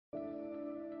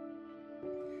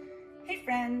Hey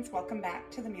friends, welcome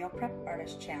back to the Meal Prep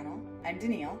Artist channel. I'm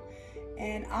Danielle,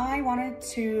 and I wanted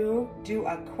to do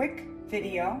a quick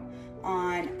video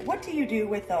on what do you do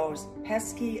with those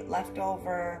pesky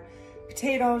leftover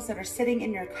potatoes that are sitting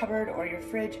in your cupboard or your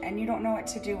fridge and you don't know what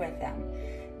to do with them.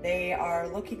 They are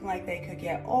looking like they could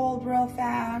get old real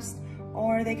fast,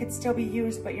 or they could still be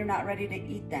used but you're not ready to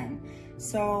eat them.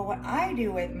 So what I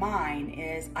do with mine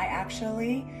is I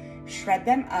actually shred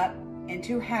them up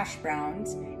into hash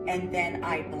browns, and then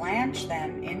I blanch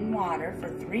them in water for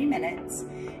 3 minutes,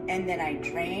 and then I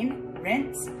drain,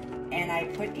 rinse, and I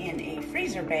put in a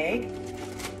freezer bag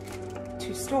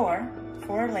to store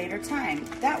for a later time.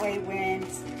 That way when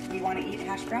we want to eat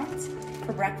hash browns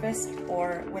for breakfast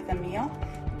or with a meal,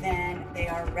 then they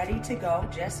are ready to go.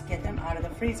 Just get them out of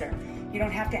the freezer. You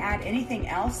don't have to add anything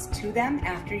else to them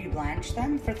after you blanch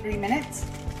them for 3 minutes.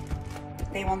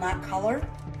 They will not color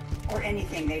or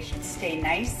anything. They should stay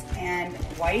nice and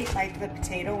white like the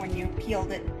potato when you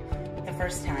peeled it the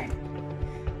first time.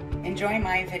 Enjoy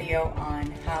my video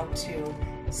on how to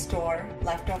store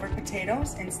leftover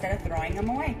potatoes instead of throwing them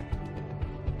away.